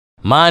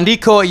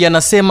Maandiko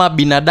yanasema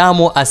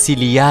binadamu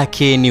asili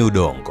yake ni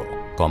udongo.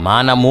 Kwa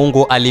maana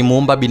Mungu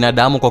alimuumba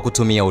binadamu kwa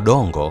kutumia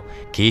udongo,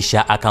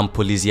 kisha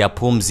akampulizia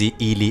pumzi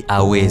ili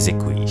aweze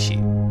kuishi.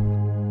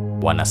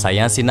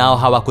 Wanasayansi nao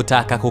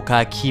hawakutaka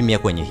kukaa kimya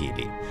kwenye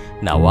hili,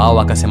 na wao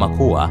wakasema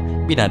kuwa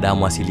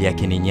binadamu asili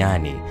yake ni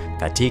nyani.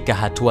 Katika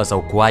hatua za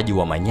ukuaji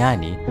wa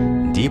manyani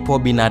ndipo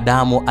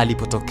binadamu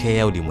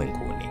alipotokea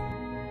ulimwenguni.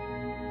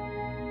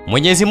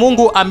 Mwenyezi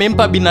Mungu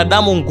amempa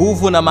binadamu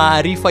nguvu na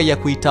maarifa ya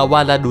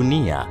kuitawala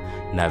dunia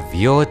na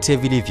vyote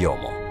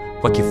vilivyomo.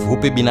 Kwa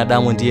kifupi,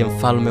 binadamu ndiye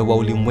mfalme wa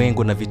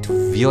ulimwengu na vitu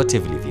vyote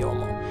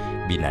vilivyomo.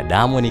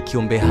 Binadamu ni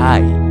kiumbe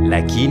hai,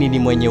 lakini ni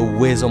mwenye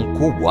uwezo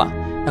mkubwa,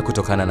 na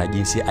kutokana na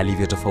jinsi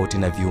alivyo tofauti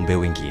na viumbe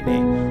wengine,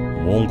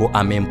 Mungu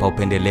amempa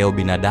upendeleo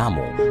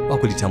binadamu wa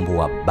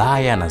kulitambua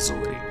baya na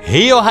zuri.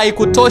 Hiyo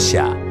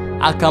haikutosha,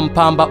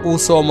 akampamba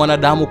uso wa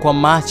mwanadamu kwa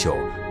macho,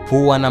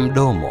 pua na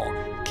mdomo,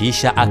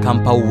 kisha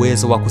akampa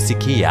uwezo wa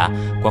kusikia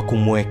kwa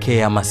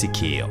kumwekea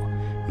masikio.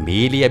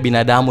 Miili ya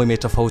binadamu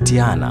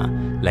imetofautiana,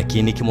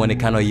 lakini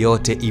kimuonekano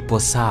yote ipo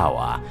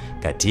sawa.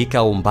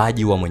 Katika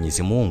uumbaji wa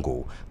Mwenyezi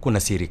Mungu, kuna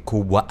siri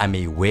kubwa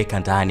ameiweka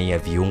ndani ya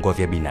viungo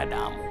vya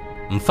binadamu.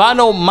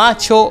 Mfano,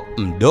 macho,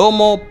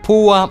 mdomo,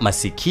 pua,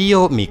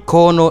 masikio,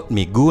 mikono,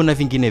 miguu na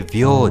vingine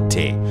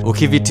vyote,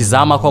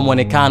 ukivitizama kwa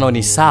muonekano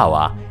ni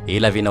sawa,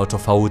 ila vina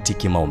utofauti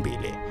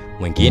kimaumbile.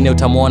 Mwingine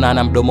utamwona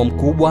ana mdomo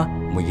mkubwa,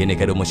 mwingine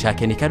kadomo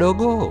chake ni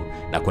kadogo,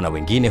 na kuna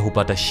wengine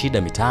hupata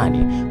shida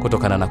mitaani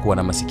kutokana na kuwa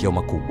na masikio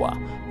makubwa.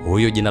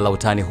 Huyo jina la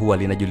utani huwa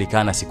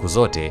linajulikana siku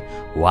zote,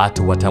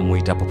 watu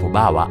watamuita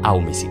popobawa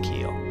au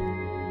misikio.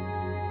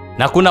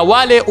 Na kuna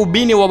wale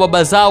ubini wa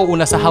baba zao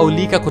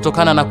unasahaulika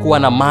kutokana na kuwa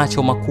na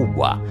macho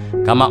makubwa.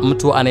 Kama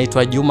mtu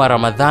anaitwa Juma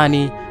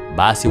Ramadhani,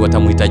 basi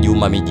watamuita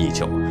Juma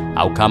Mijicho,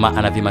 au kama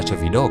ana vimacho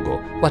vidogo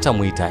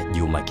watamuita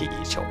Juma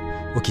Kijicho.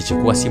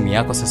 Ukichukua simu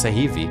yako sasa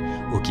hivi,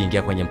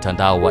 ukiingia kwenye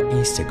mtandao wa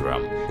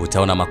Instagram,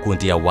 utaona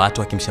makundi ya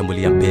watu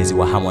wakimshambulia mpenzi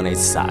wa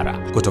Harmonize Sara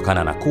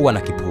kutokana na kuwa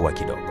na kipua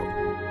kidogo.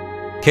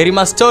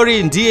 Kerima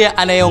Story ndiye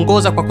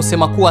anayeongoza kwa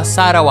kusema kuwa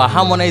Sara wa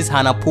Harmonize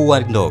hana pua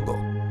ndogo,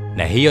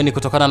 na hiyo ni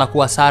kutokana na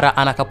kuwa Sara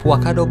ana kapua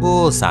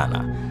kadogo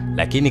sana.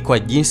 Lakini kwa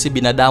jinsi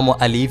binadamu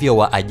alivyo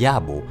wa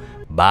ajabu,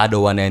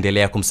 bado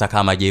wanaendelea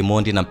kumsakama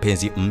Diamond na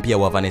mpenzi mpya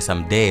wa Vanessa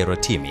Mdee,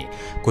 Rotimi,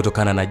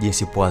 kutokana na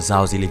jinsi pua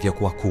zao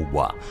zilivyokuwa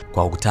kubwa.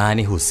 Kwa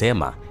utani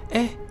husema,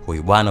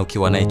 huyu bwana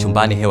ukiwa naye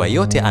chumbani hewa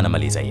yote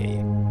anamaliza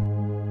yeye.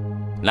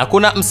 Na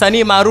kuna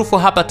msanii maarufu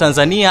hapa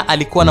Tanzania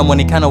alikuwa na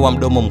muonekano wa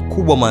mdomo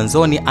mkubwa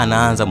mwanzoni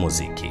anaanza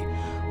muziki.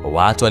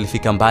 Watu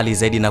walifika mbali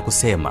zaidi na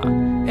kusema,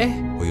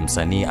 huyu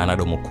msanii ana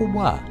domo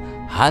kubwa,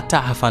 hata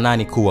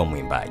hafanani kuwa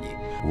mwimbaji.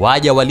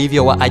 Waja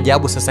walivyo wa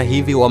ajabu sasa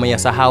hivi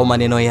wameyasahau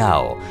maneno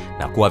yao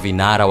na kuwa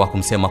vinara wa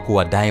kumsema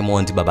kuwa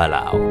Diamond baba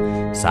lao.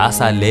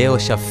 Sasa leo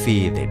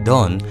Shafi the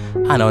Don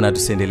anaona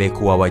tusiendelee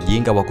kuwa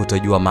wajinga wa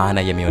kutojua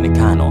maana ya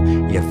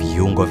mionekano ya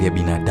viungo vya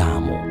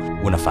binadamu.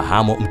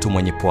 Unafahamu mtu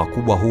mwenye pua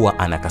kubwa huwa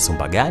ana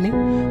kasumba gani?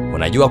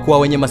 Unajua kuwa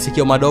wenye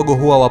masikio madogo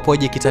huwa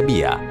wapoje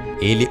kitabia?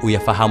 Ili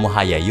uyafahamu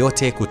haya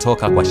yote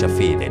kutoka kwa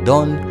Shafi the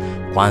Don,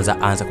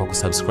 kwanza anza kwa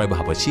kusubscribe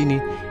hapo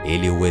chini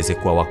ili uweze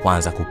kuwa wa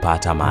kwanza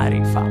kupata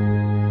maarifa.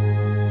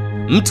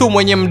 Mtu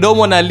mwenye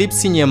mdomo na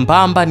lipsi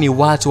nyembamba ni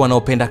watu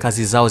wanaopenda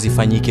kazi zao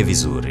zifanyike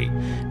vizuri,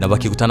 na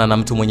wakikutana na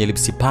mtu mwenye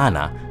lipsi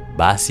pana,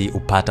 basi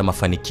upata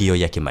mafanikio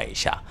ya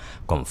kimaisha.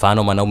 Kwa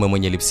mfano, mwanaume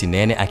mwenye lipsi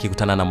nene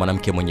akikutana na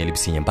mwanamke mwenye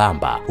lipsi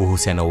nyembamba,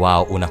 uhusiano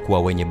wao unakuwa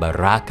wenye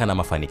baraka na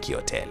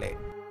mafanikio tele.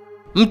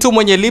 Mtu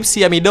mwenye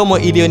lipsi ya midomo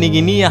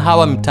iliyoning'inia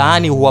hawa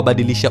mtaani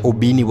huwabadilisha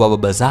ubini wa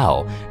baba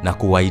zao na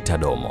kuwaita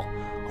domo.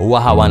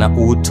 Huwa hawana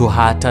utu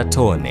hata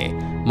tone.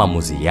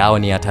 Maamuzi yao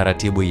ni ya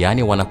taratibu,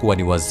 yani wanakuwa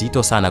ni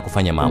wazito sana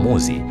kufanya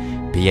maamuzi.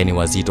 Pia ni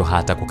wazito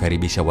hata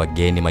kukaribisha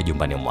wageni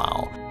majumbani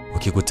mwao.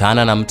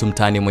 Ukikutana na mtu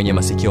mtaani mwenye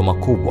masikio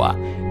makubwa,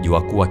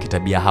 jua kuwa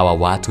kitabia hawa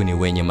watu ni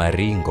wenye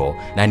maringo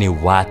na ni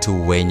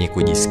watu wenye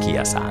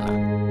kujisikia sana.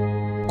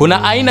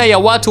 Kuna aina ya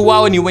watu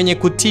wao ni wenye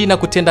kutii na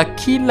kutenda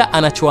kila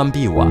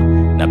anachoambiwa,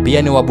 na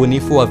pia ni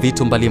wabunifu wa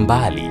vitu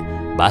mbalimbali.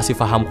 Basi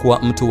fahamu kuwa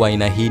mtu wa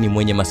aina hii ni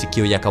mwenye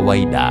masikio ya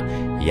kawaida,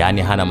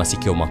 yani hana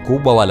masikio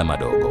makubwa wala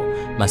madogo.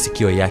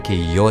 Masikio yake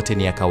yote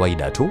ni ya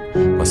kawaida tu,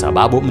 kwa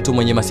sababu mtu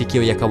mwenye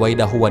masikio ya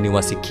kawaida huwa ni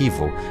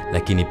wasikivu,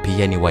 lakini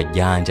pia ni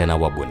wajanja na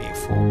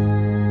wabunifu.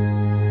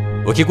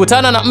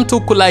 Ukikutana na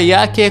mtu kula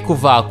yake,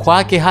 kuvaa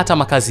kwake, hata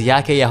makazi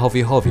yake ya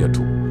hovyo hovyo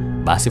tu,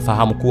 basi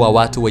fahamu kuwa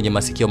watu wenye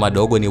masikio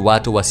madogo ni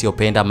watu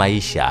wasiopenda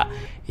maisha,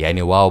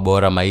 yani wao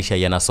bora maisha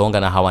yanasonga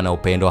na hawana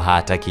upendo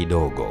hata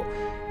kidogo.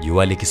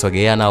 Jua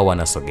likisogea nao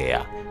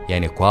wanasogea,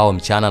 yani kwao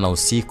mchana na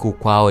usiku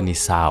kwao ni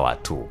sawa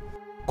tu.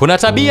 Kuna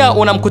tabia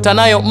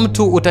unamkutanayo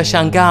mtu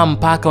utashangaa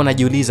mpaka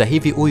unajiuliza,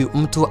 hivi huyu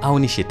mtu au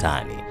ni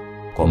shetani?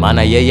 Kwa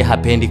maana yeye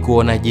hapendi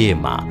kuona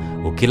jema.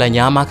 Ukila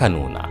nyama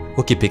kanuna,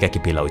 ukipika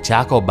kipilau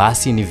chako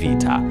basi ni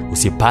vita,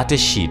 usipate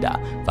shida.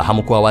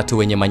 Fahamu kuwa watu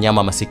wenye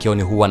manyama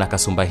masikioni huwa na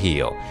kasumba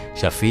hiyo.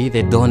 Shafi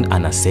the Don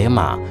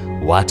anasema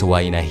Watu wa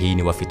aina hii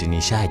ni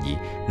wafitinishaji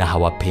na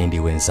hawapendi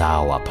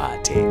wenzao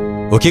wapate.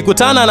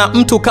 Ukikutana na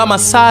mtu kama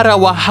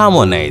Sarah wa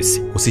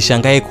Harmonize,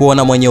 usishangae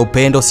kuona mwenye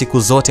upendo siku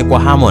zote kwa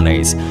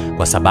Harmonize,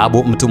 kwa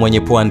sababu mtu mwenye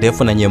pua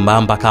ndefu na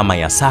nyembamba kama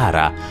ya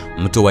Sarah,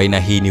 mtu wa aina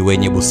hii ni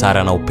wenye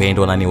busara na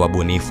upendo na ni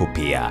wabunifu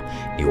pia.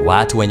 Ni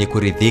watu wenye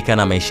kuridhika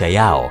na maisha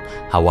yao,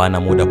 hawana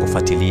muda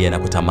kufuatilia na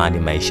kutamani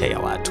maisha ya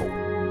watu.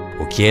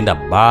 Ukienda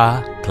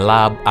bar,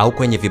 club au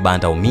kwenye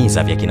vibanda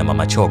umiza vya kina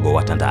mama chogo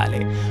wa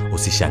Tandale,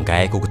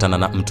 usishangae kukutana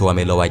na mtu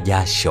amelowa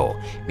jasho,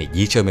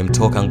 mijicho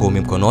imemtoka, ngumi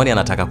mkononi,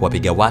 anataka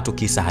kuwapiga watu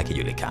kisa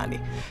hakijulikani.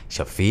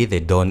 Shafi the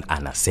Don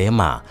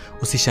anasema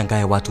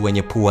usishangae watu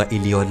wenye pua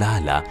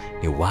iliyolala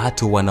ni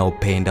watu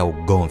wanaopenda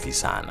ugomvi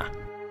sana.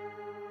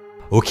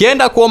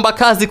 Ukienda kuomba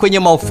kazi kwenye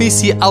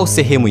maofisi au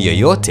sehemu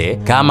yoyote,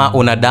 kama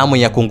una damu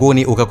ya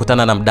kunguni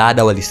ukakutana na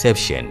mdada wa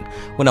reception,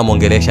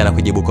 unamwongelesha na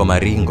kujibu kwa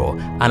maringo,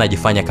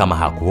 anajifanya kama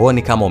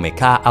hakuoni kama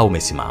umekaa au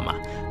umesimama.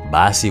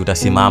 Basi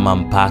utasimama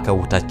mpaka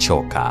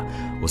utachoka.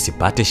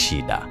 Usipate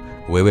shida,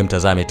 wewe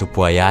mtazame tu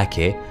pua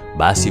yake.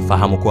 Basi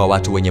fahamu kuwa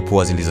watu wenye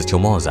pua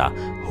zilizochomoza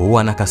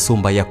huwa na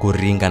kasumba ya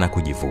kuringa na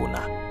kujivuna.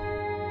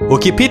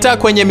 Ukipita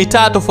kwenye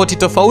mitaa tofauti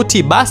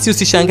tofauti, basi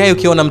usishangae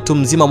ukiona mtu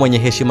mzima mwenye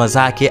heshima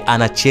zake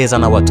anacheza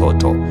na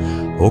watoto,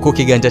 huku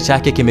kiganja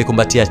chake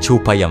kimekumbatia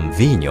chupa ya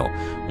mvinyo.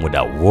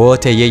 Muda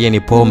wote yeye ni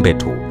pombe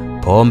tu,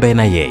 pombe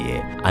na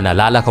yeye.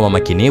 Analala kwa mama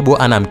Kinibu,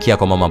 anamkia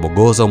kwa mama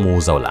Bogozo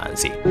muuza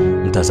ulanzi.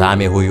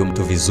 Mtazame huyu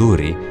mtu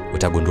vizuri,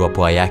 utagundua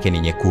pua yake ni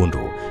nyekundu,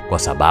 kwa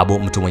sababu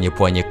mtu mwenye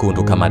pua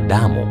nyekundu kama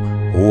damu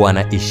huwa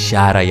na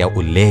ishara ya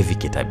ulevi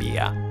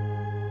kitabia.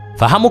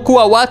 Fahamu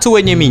kuwa watu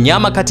wenye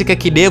minyama katika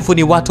kidevu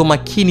ni watu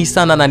makini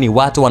sana na ni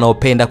watu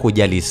wanaopenda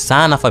kujali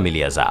sana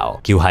familia zao.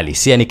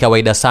 Kiuhalisia ni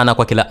kawaida sana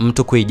kwa kila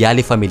mtu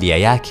kuijali familia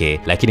yake,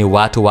 lakini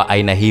watu wa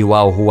aina hii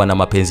wao huwa na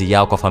mapenzi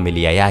yao kwa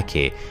familia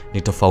yake,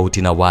 ni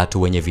tofauti na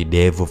watu wenye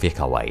videvu vya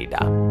kawaida.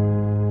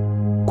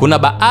 Kuna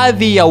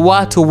baadhi ya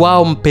watu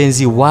wao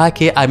mpenzi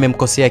wake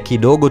amemkosea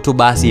kidogo tu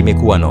basi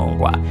imekuwa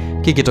nongwa.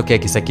 Kikitokea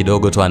kisa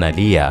kidogo tu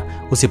analia.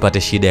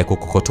 Usipate shida ya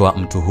kukokotoa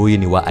mtu huyu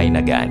ni wa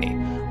aina gani,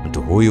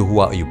 mtu huyu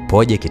huwa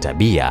yupoje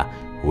kitabia.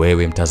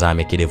 Wewe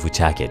mtazame kidevu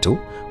chake tu,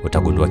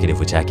 utagundua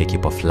kidevu chake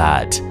kipo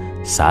flat.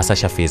 Sasa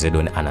Shafi the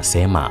Don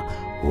anasema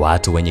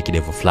watu wenye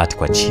kidevu flat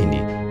kwa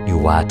chini ni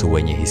watu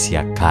wenye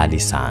hisia kali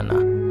sana.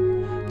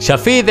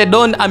 Shafi the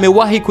Don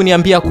amewahi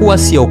kuniambia kuwa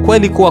sio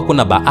kweli kuwa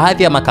kuna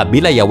baadhi ya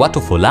makabila ya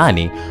watu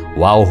fulani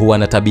wao huwa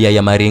na tabia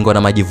ya maringo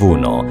na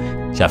majivuno.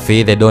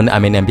 Shafi the Don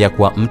ameniambia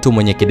kuwa mtu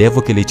mwenye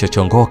kidevu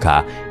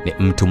kilichochongoka ni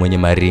mtu mwenye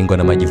maringo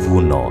na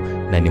majivuno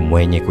na ni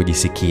mwenye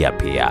kujisikia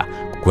pia.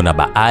 Kuna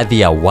baadhi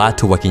ya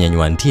watu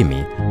wakinyanyua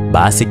ndimi,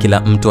 basi kila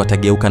mtu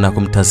atageuka na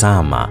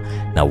kumtazama,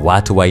 na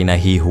watu wa aina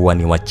hii huwa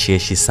ni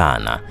wacheshi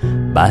sana.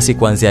 Basi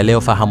kuanzia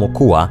leo fahamu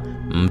kuwa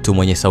mtu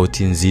mwenye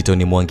sauti nzito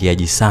ni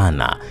mwongeaji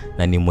sana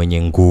na ni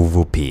mwenye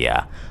nguvu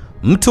pia.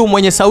 Mtu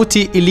mwenye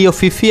sauti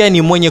iliyofifia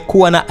ni mwenye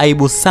kuwa na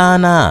aibu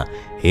sana,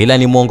 ila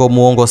ni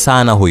muongo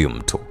sana huyu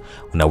mtu.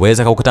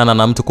 Unaweza kukutana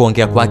na mtu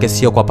kuongea kwake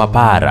sio kwa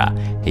papara,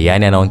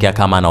 yani anaongea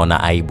kama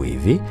anaona aibu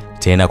hivi,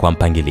 tena kwa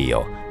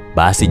mpangilio.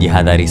 Basi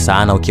jihadhari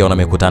sana ukiona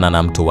umekutana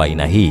na mtu wa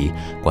aina hii,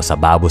 kwa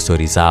sababu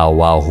stori zao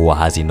wao huwa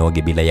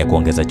hazinogi bila ya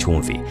kuongeza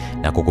chumvi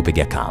na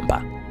kukupiga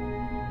kamba.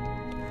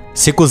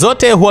 Siku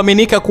zote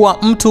huaminika kuwa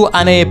mtu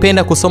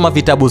anayependa kusoma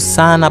vitabu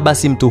sana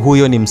basi mtu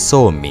huyo ni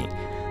msomi.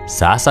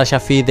 Sasa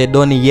Shafi the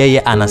Don yeye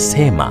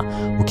anasema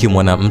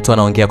ukimwona mtu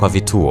anaongea kwa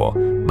vituo,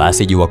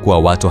 basi jua kuwa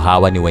watu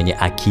hawa ni wenye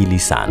akili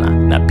sana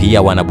na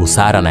pia wana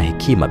busara na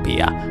hekima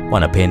pia.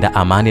 Wanapenda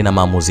amani na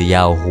maamuzi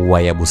yao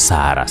huwa ya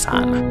busara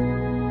sana.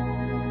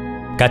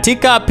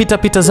 Katika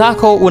pita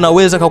zako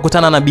unaweza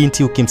kukutana na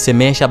binti,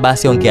 ukimsemesha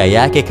basi ongea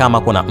yake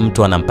kama kuna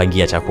mtu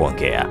anampangia cha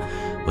kuongea.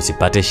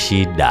 Usipate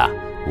shida.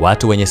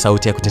 Watu wenye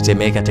sauti ya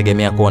kutetemeka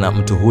tegemea kuona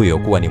mtu huyo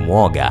kuwa ni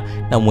mwoga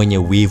na mwenye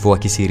wivu wa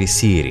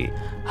kisirisiri.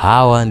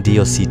 Hawa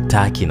ndio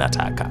sitaki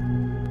nataka.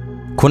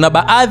 Kuna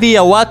baadhi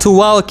ya watu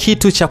wao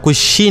kitu cha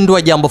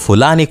kushindwa jambo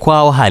fulani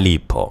kwao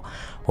halipo.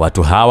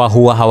 Watu hawa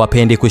huwa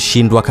hawapendi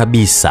kushindwa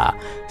kabisa.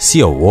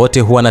 Sio wote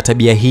huwa na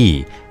tabia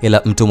hii,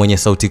 ila mtu mwenye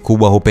sauti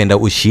kubwa hupenda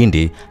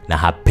ushindi na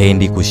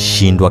hapendi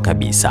kushindwa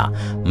kabisa.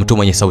 Mtu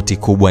mwenye sauti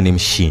kubwa ni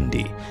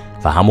mshindi.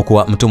 Fahamu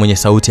kuwa mtu mwenye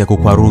sauti ya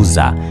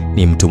kukwaruza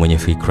ni mtu mwenye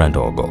fikra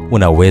ndogo.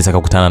 Unaweza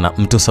kukutana na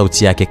mtu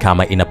sauti yake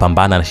kama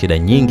inapambana na shida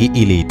nyingi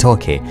ili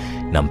itoke,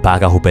 na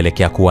mpaka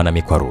hupelekea kuwa na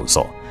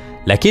mikwaruzo.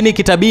 Lakini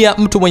kitabia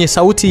mtu mwenye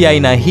sauti ya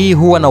aina hii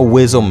huwa na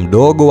uwezo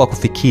mdogo wa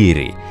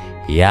kufikiri,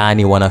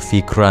 yani wana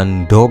fikra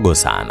ndogo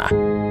sana.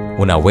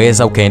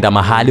 Unaweza ukaenda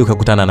mahali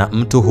ukakutana na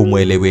mtu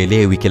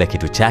humuelewelewi, kila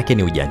kitu chake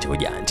ni ujanja.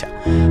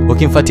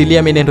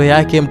 Ukimfuatilia mienendo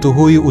yake mtu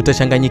huyu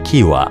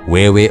utachanganyikiwa.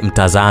 Wewe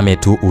mtazame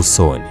tu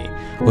usoni.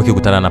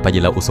 Ukikutana na paji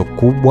la uso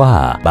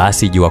kubwa,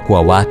 basi jua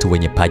kuwa watu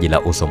wenye paji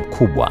la uso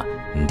mkubwa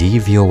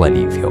ndivyo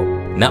walivyo.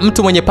 Na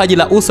mtu mwenye paji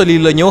la uso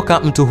lililonyoka,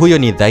 mtu huyo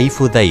ni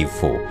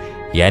dhaifu.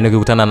 Yani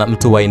ukikutana na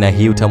mtu wa aina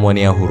hii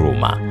utamwonea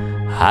huruma.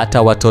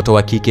 Hata watoto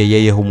wa kike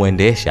yeye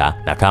humwendesha,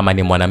 na kama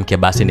ni mwanamke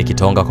basi ni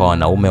kitonga kwa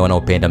wanaume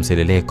wanaopenda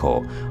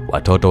mseleleko.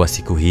 Watoto wa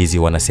siku hizi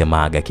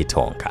wanasemaga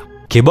kitonga.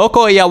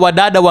 Kiboko ya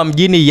wadada wa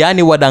mjini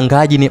yani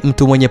wadangaji ni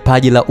mtu mwenye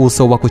paji la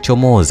uso wa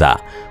kuchomoza.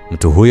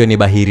 Mtu huyo ni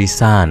bahiri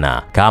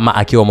sana. Kama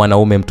akiwa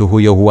mwanaume mtu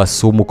huyo huwa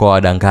sumu kwa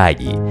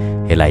wadangaji.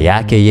 Hela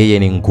yake yeye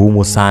ni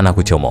ngumu sana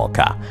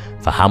kuchomoka.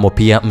 Fahamu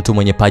pia mtu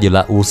mwenye paji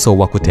la uso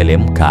wa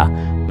kutelemka.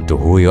 Mtu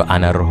huyo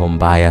ana roho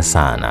mbaya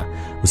sana.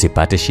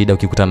 Usipate shida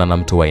ukikutana na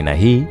mtu wa aina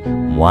hii,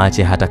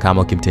 mwache hata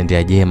kama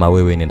ukimtendea jema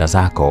wewe nenda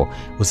zako,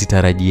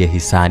 usitarajie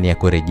hisani ya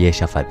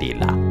kurejesha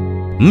fadhila.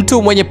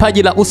 Mtu mwenye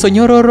paji la uso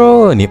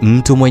nyororo ni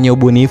mtu mwenye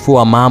ubunifu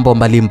wa mambo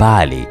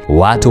mbalimbali.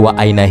 Watu wa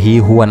aina hii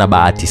huwa na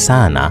bahati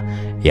sana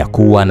ya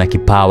kuwa na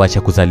kipawa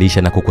cha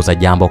kuzalisha na kukuza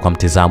jambo kwa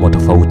mtazamo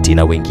tofauti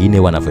na wengine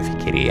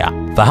wanavyofikiria.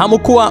 Fahamu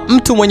kuwa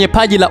mtu mwenye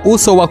paji la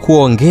uso wa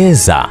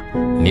kuongeza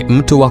ni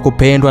mtu wa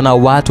kupendwa na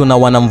watu na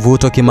wana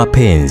mvuto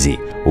kimapenzi.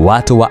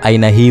 Watu wa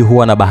aina hii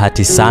huwa na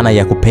bahati sana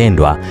ya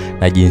kupendwa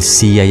na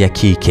jinsia ya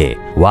kike.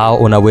 Wao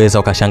unaweza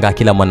ukashangaa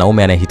kila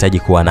mwanaume anahitaji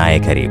kuwa naye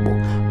karibu,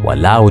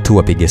 walau tu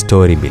wapige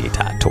story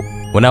 2-3.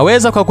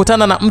 Unaweza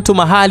kukutana na mtu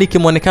mahali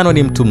kimuonekano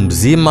ni mtu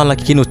mzima,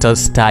 lakini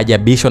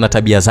utastaajabishwa na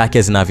tabia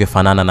zake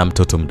zinavyofanana na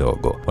mtoto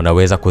mdogo.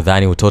 Unaweza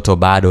kudhani utoto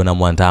bado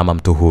unamwandama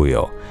mtu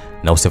huyo,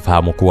 na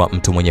usifahamu kuwa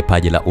mtu mwenye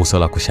paji la uso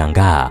la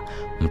kushangaa,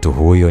 mtu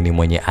huyo ni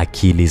mwenye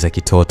akili za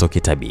kitoto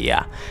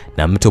kitabia.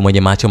 Na mtu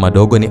mwenye macho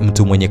madogo ni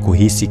mtu mwenye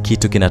kuhisi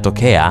kitu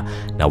kinatokea,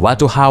 na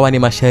watu hawa ni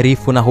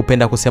masharifu na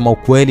hupenda kusema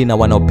ukweli na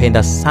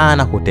wanaopenda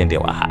sana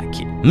kutendewa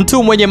haki.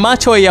 Mtu mwenye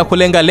macho ya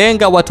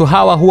kulenga-lenga, watu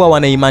hawa huwa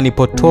wana imani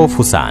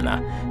potofu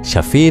sana.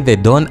 Shafi the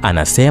Don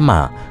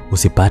anasema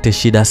usipate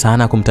shida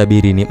sana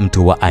kumtabiri ni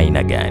mtu wa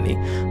aina gani.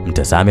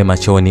 Mtazame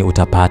machoni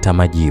utapata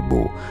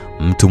majibu.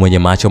 Mtu mwenye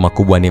macho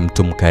makubwa ni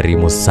mtu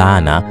mkarimu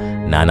sana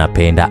na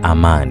anapenda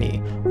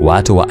amani.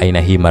 Watu wa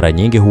aina hii mara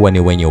nyingi huwa ni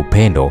wenye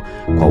upendo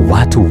kwa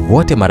watu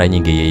wote. Mara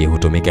nyingi yeye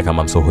hutumika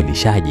kama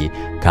msuluhishaji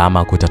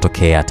kama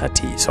kutatokea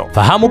tatizo.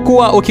 Fahamu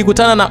kuwa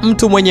ukikutana na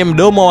mtu mwenye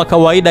mdomo wa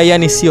kawaida,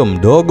 yani sio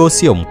mdogo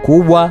sio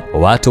mkubwa,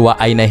 watu wa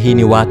aina hii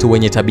ni watu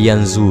wenye tabia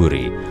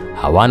nzuri,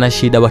 hawana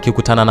shida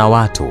wakikutana na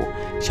watu.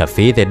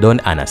 Shafi the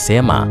Don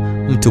anasema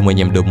mtu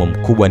mwenye mdomo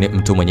mkubwa ni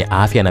mtu mwenye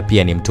afya na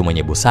pia ni mtu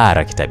mwenye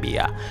busara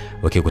kitabia.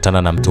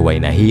 Ukikutana na mtu wa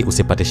aina hii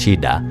usipate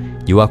shida,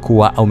 jua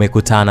kuwa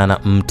umekutana na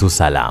mtu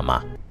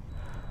salama.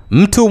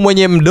 Mtu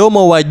mwenye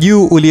mdomo wa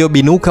juu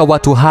uliobinuka,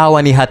 watu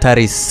hawa ni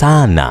hatari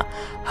sana.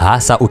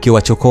 Hasa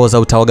ukiwachokoza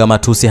utaoga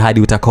matusi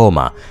hadi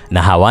utakoma,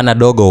 na hawana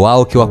dogo.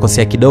 Wao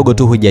ukiwakosea kidogo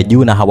tu huja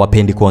juu na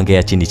hawapendi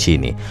kuongea chini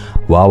chini.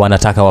 Wao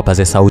wanataka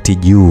wapaze sauti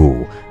juu.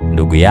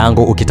 Ndugu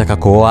yangu, ukitaka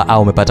kuoa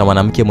au umepata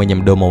mwanamke mwenye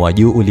mdomo wa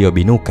juu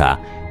uliobinuka,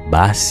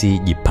 basi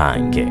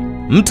jipange.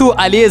 Mtu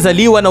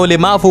aliyezaliwa na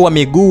ulemavu wa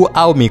miguu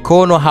au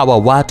mikono, hawa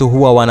watu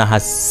huwa wana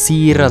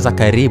hasira za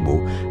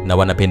karibu na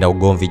wanapenda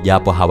ugomvi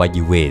japo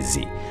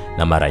hawajiwezi.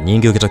 Na mara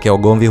nyingi ukitokea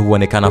ugomvi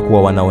huonekana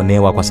kuwa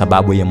wanaonewa kwa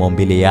sababu ya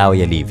maumbile yao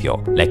yalivyo.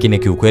 Lakini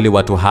kiukweli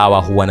watu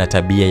hawa huwa na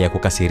tabia ya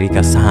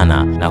kukasirika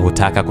sana na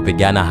hutaka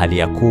kupigana hali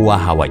ya kuwa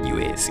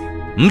hawajiwezi.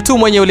 Mtu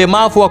mwenye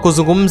ulemavu wa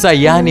kuzungumza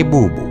yani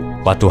bubu.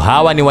 Watu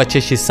hawa ni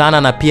wacheshi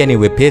sana na pia ni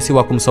wepesi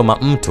wa kumsoma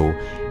mtu,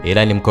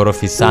 ila ni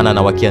mkorofi sana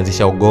na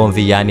wakianzisha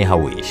ugomvi yani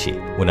hauishi.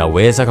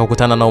 Unaweza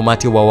kukutana na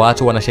umati wa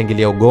watu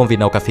wanashangilia ugomvi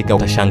na ukafika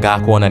utashangaa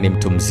kuona ni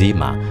mtu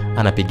mzima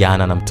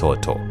anapigana na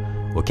mtoto.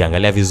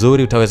 Ukiangalia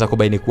vizuri utaweza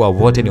kubaini kuwa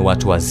wote ni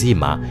watu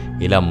wazima,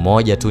 ila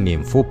mmoja tu ni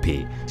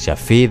mfupi.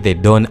 Shafi the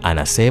Don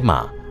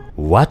anasema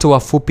watu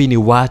wafupi ni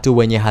watu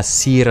wenye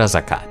hasira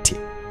za kati.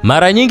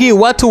 Mara nyingi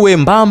watu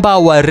wembamba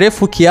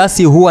warefu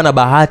kiasi huwa na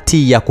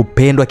bahati ya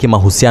kupendwa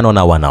kimahusiano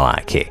na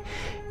wanawake.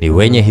 Ni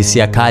wenye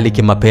hisia kali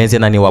kimapenzi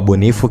na ni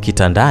wabunifu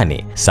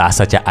kitandani.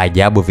 Sasa cha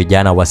ajabu,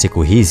 vijana wa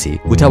siku hizi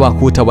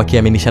utawakuta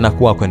wakiaminishana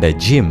kuwa kwenda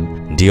gym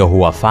ndio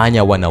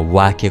huwafanya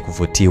wanawake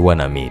kuvutiwa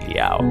na miili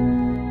yao.